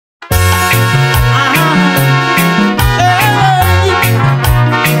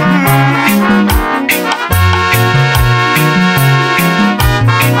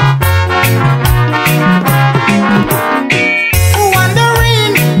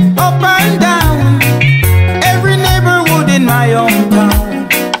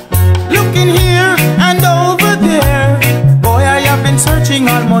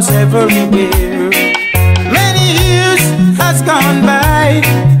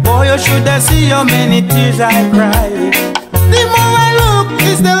you should have seen how many tears I cried. The more I look,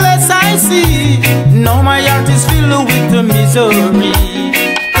 is the less I see. Now my heart is filled with the misery.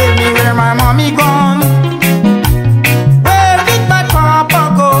 Tell me where my mommy gone? Where did my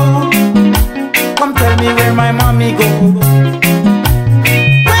papa go? Come tell me where my mommy go.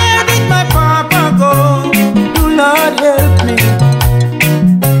 Where did my papa go? Do Lord help me.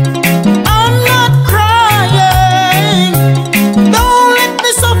 I'm not crying. Don't let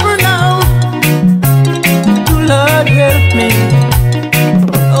me suffer now. Do Lord help me.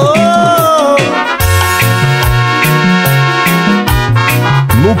 Oh.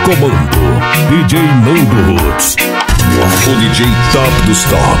 No comando, DJ Nando Roots, o DJ top dos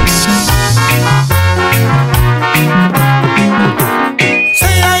tops.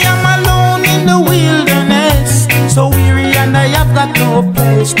 Say I am alone in the wilderness, so weary and I have got no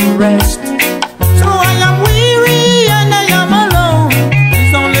place to rest. So I am weary and I am alone.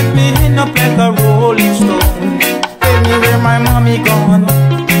 Please don't let me end up like a rolling stone. Tell me where my mommy gone.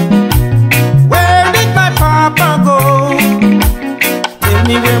 Where did my papa go? Tell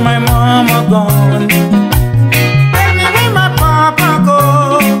me where my mama gone. Tell me where my papa go.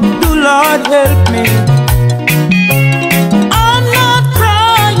 Do Lord help me. I'm not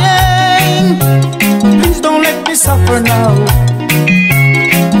crying. Please don't let me suffer now.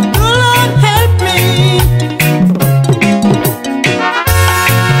 Do Lord help me.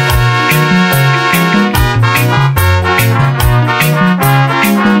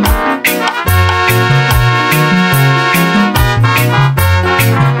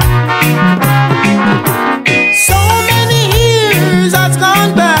 So many years has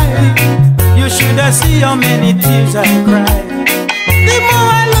gone by. You should have seen how many tears I cried. The more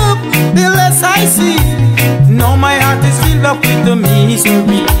I look, the less I see. Now my heart is filled up with the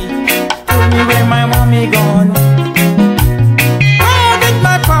misery. Tell me where my mommy gone. Where did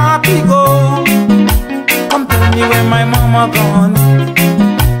my papi go? Come tell me where my mama gone.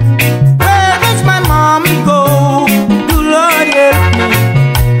 Where does my mommy go? Do Lord help me.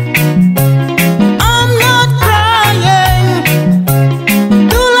 I'm not crying.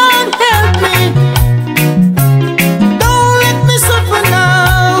 Do Lord help me. Don't let me suffer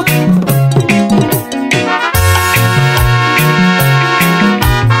now.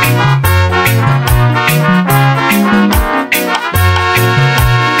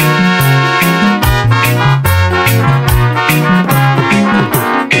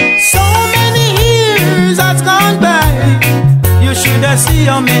 So many years has gone by. You should have seen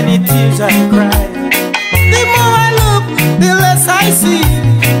how many tears I cried. The more I look, the less I see.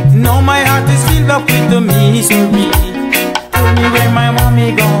 Now my heart is filled up with the misery. Tell me where my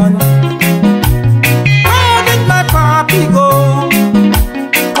mommy gone. Where did my papi go?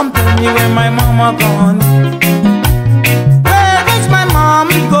 Come tell me where my mama gone.